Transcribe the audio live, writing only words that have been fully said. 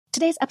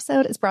Today's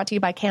episode is brought to you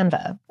by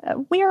Canva.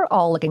 We're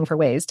all looking for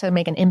ways to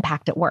make an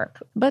impact at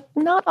work, but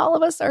not all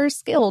of us are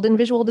skilled in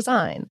visual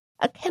design.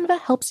 Canva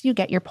helps you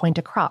get your point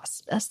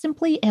across,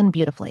 simply and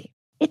beautifully.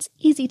 It's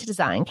easy to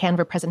design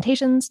Canva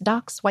presentations,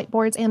 docs,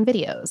 whiteboards, and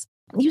videos.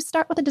 You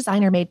start with a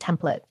designer-made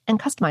template and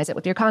customize it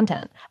with your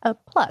content.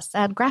 Plus,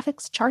 add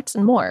graphics, charts,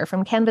 and more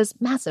from Canva's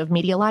massive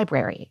media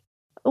library.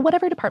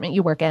 Whatever department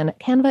you work in,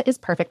 Canva is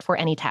perfect for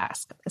any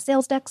task.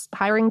 Sales decks,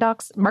 hiring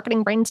docs,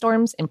 marketing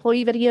brainstorms,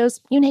 employee videos,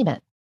 you name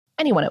it.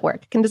 Anyone at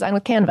work can design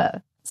with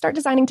Canva. Start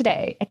designing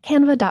today at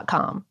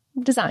canva.com.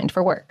 Designed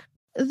for work.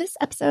 This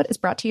episode is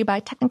brought to you by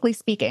Technically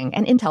Speaking,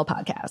 an Intel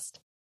podcast.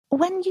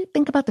 When you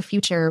think about the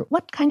future,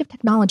 what kind of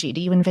technology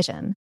do you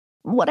envision?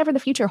 Whatever the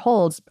future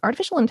holds,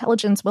 artificial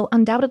intelligence will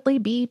undoubtedly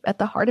be at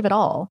the heart of it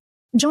all.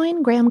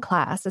 Join Graham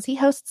Class as he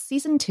hosts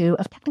Season 2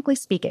 of Technically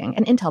Speaking,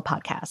 an Intel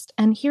podcast,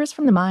 and hears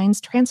from the minds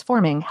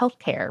transforming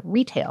healthcare,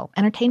 retail,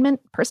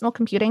 entertainment, personal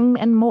computing,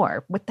 and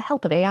more with the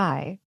help of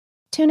AI.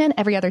 Tune in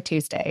every other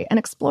Tuesday and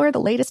explore the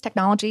latest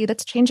technology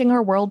that's changing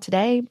our world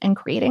today and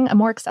creating a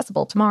more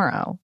accessible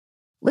tomorrow.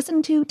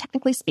 Listen to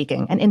Technically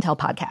Speaking, an Intel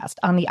podcast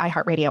on the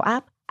iHeartRadio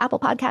app, Apple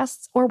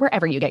Podcasts, or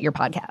wherever you get your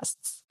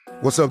podcasts.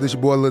 What's up, this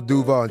your boy Lil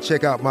Duval, and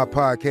check out my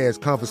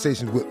podcast,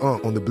 Conversations with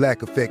Unc, on the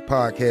Black Effect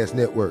Podcast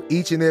Network.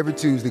 Each and every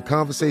Tuesday,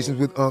 Conversations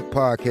with Unc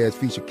podcast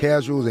feature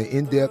casual and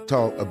in-depth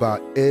talk about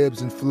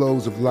ebbs and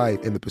flows of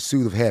life and the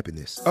pursuit of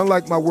happiness.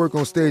 Unlike my work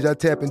on stage, I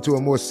tap into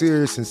a more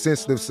serious and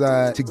sensitive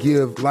side to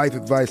give life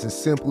advice and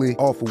simply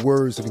offer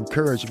words of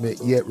encouragement,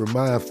 yet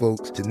remind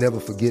folks to never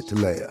forget to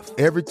laugh.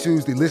 Every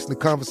Tuesday, listen to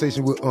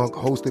Conversation with Unc,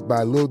 hosted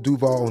by Lil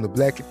Duval on the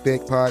Black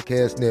Effect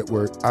Podcast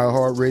Network,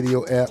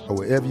 iHeartRadio app, or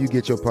wherever you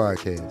get your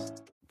podcasts.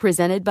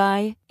 Presented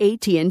by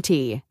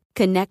AT&T.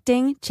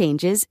 Connecting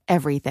changes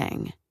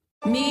everything.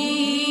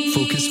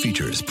 Focus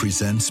Features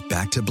presents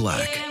Back to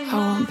Black. I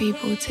want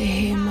people to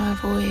hear my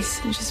voice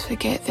and just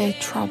forget their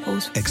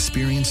troubles.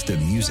 Experience the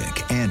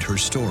music and her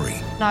story.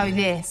 Know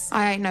this,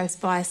 I ain't no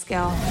Spice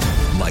Girl.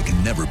 Like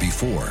never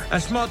before.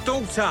 That's my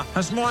daughter.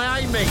 That's my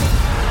Amy.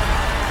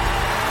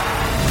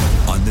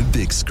 On the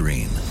big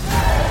screen.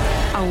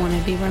 I want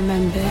to be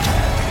remembered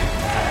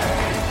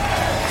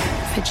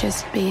for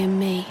just being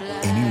me.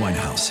 Amy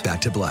Winehouse,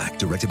 Back to Black,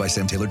 directed by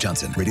Sam Taylor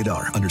Johnson. Rated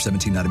R, under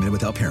 17, not a minute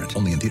without parent.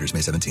 Only in theaters May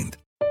 17th.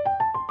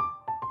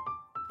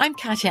 I'm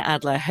Katya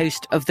Adler,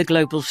 host of The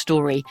Global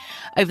Story.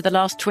 Over the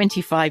last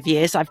 25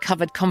 years, I've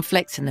covered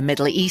conflicts in the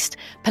Middle East,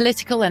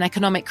 political and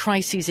economic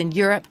crises in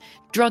Europe,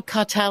 drug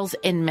cartels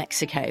in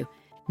Mexico.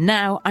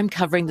 Now I'm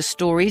covering the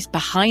stories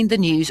behind the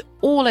news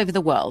all over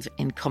the world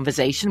in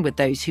conversation with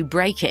those who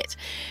break it.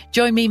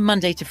 Join me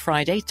Monday to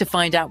Friday to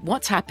find out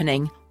what's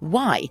happening,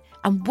 why,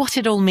 and what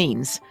it all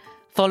means.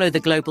 Follow The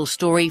Global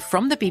Story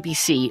from the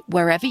BBC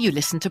wherever you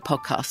listen to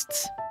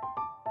podcasts.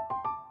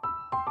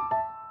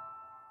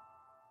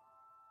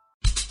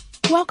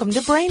 Welcome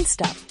to Brain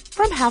Stuff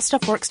from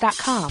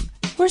HowStuffWorks.com,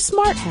 where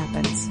smart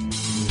happens.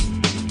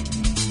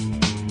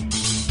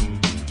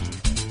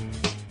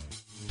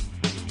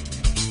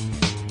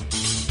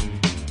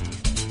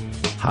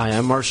 Hi,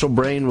 I'm Marshall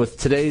Brain with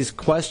today's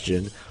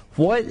question.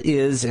 What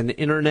is an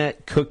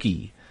internet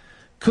cookie?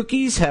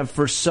 Cookies have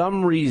for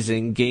some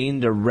reason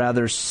gained a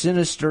rather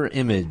sinister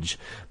image,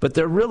 but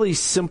they're really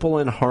simple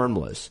and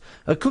harmless.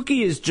 A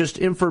cookie is just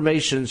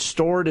information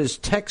stored as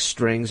text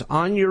strings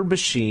on your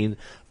machine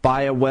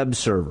by a web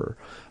server.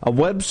 A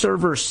web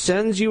server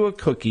sends you a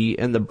cookie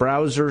and the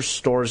browser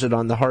stores it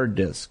on the hard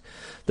disk.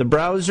 The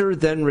browser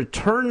then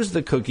returns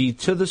the cookie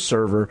to the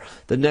server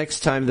the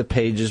next time the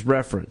page is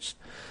referenced.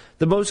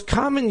 The most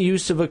common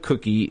use of a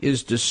cookie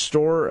is to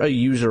store a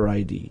user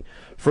ID.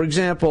 For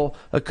example,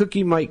 a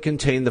cookie might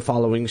contain the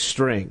following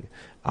string,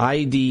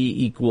 ID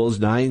equals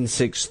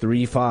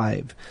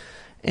 9635.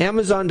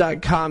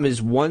 Amazon.com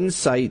is one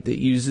site that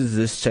uses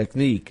this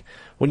technique.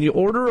 When you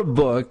order a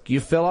book, you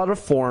fill out a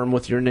form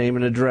with your name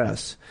and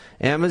address.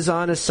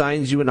 Amazon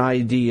assigns you an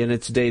ID in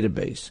its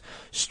database,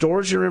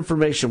 stores your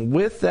information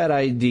with that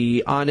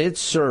ID on its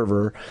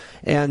server,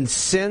 and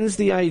sends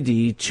the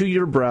ID to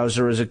your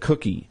browser as a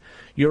cookie.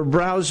 Your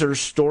browser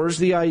stores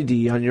the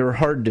ID on your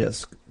hard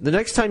disk. The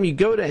next time you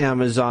go to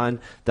Amazon,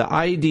 the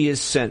ID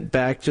is sent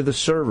back to the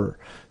server.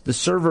 The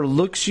server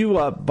looks you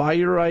up by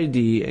your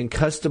ID and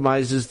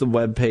customizes the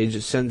web page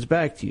it sends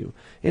back to you.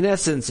 In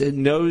essence, it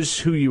knows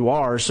who you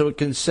are, so it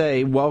can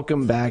say,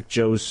 "Welcome back,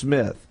 Joe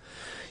Smith."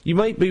 You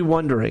might be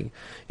wondering,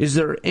 is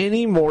there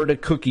any more to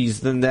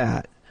cookies than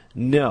that?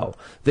 No,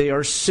 they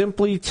are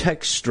simply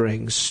text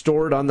strings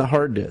stored on the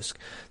hard disk.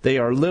 They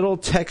are little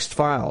text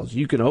files.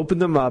 You can open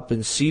them up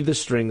and see the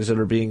strings that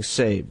are being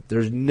saved.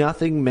 There's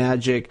nothing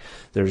magic.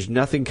 There's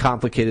nothing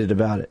complicated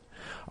about it.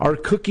 Are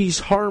cookies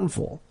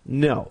harmful?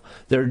 No,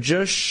 they're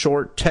just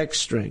short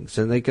text strings,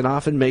 and they can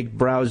often make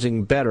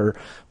browsing better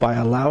by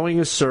allowing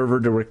a server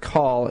to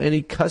recall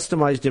any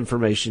customized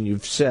information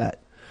you've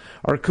set.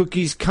 Are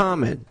cookies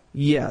common?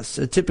 Yes,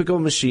 a typical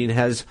machine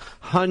has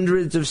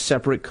hundreds of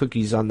separate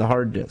cookies on the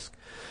hard disk.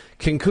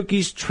 Can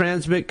cookies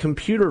transmit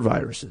computer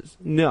viruses?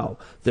 No,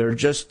 they're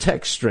just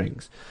text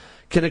strings.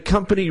 Can a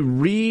company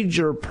read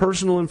your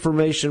personal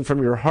information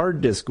from your hard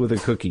disk with a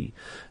cookie?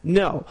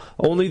 No.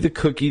 Only the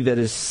cookie that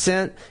is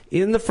sent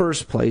in the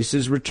first place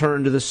is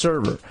returned to the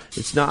server.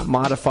 It's not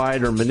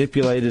modified or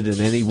manipulated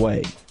in any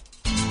way.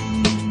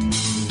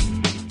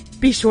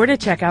 Be sure to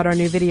check out our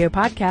new video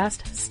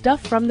podcast,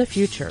 Stuff from the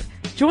Future.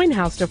 Join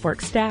How Stuff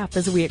Works staff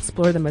as we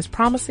explore the most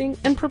promising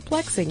and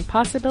perplexing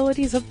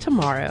possibilities of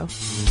tomorrow.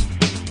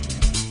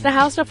 The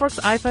How Stuff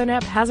Works iPhone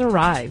app has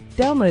arrived.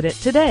 Download it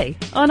today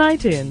on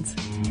iTunes.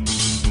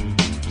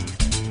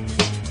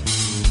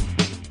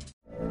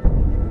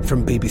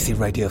 From BBC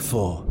Radio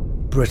 4,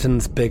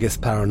 Britain's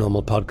biggest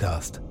paranormal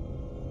podcast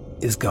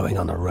is going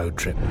on a road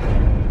trip.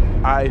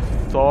 I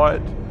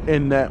thought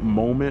in that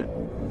moment,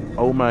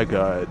 oh my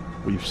God,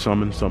 we've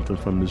summoned something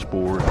from this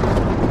board.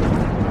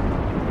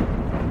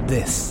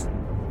 This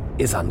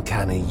is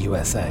Uncanny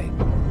USA.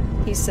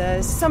 He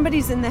says,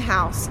 somebody's in the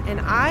house,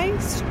 and I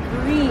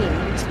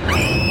screamed.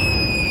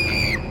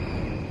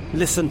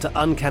 Listen to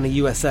Uncanny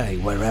USA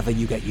wherever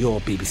you get your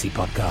BBC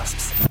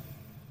podcasts,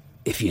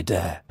 if you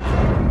dare.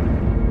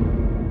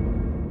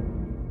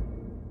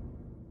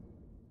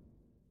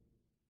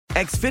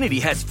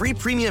 Xfinity has free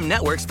premium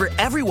networks for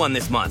everyone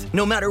this month,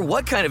 no matter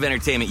what kind of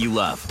entertainment you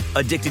love.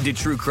 Addicted to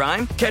true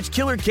crime? Catch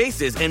killer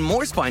cases and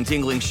more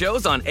spine-tingling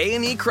shows on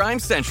A&E Crime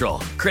Central.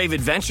 Crave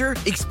adventure?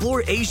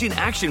 Explore Asian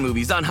action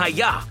movies on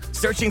Hi-Ya.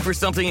 Searching for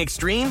something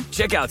extreme?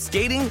 Check out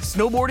skating,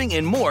 snowboarding,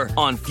 and more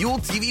on Fuel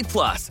TV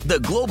Plus, the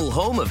global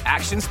home of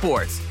action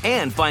sports.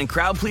 And find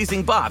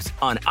crowd-pleasing bops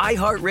on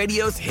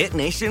iHeartRadio's Hit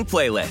Nation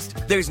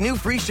playlist. There's new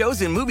free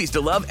shows and movies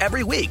to love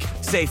every week.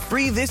 Say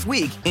free this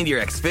week in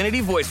your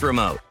Xfinity voice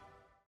remote.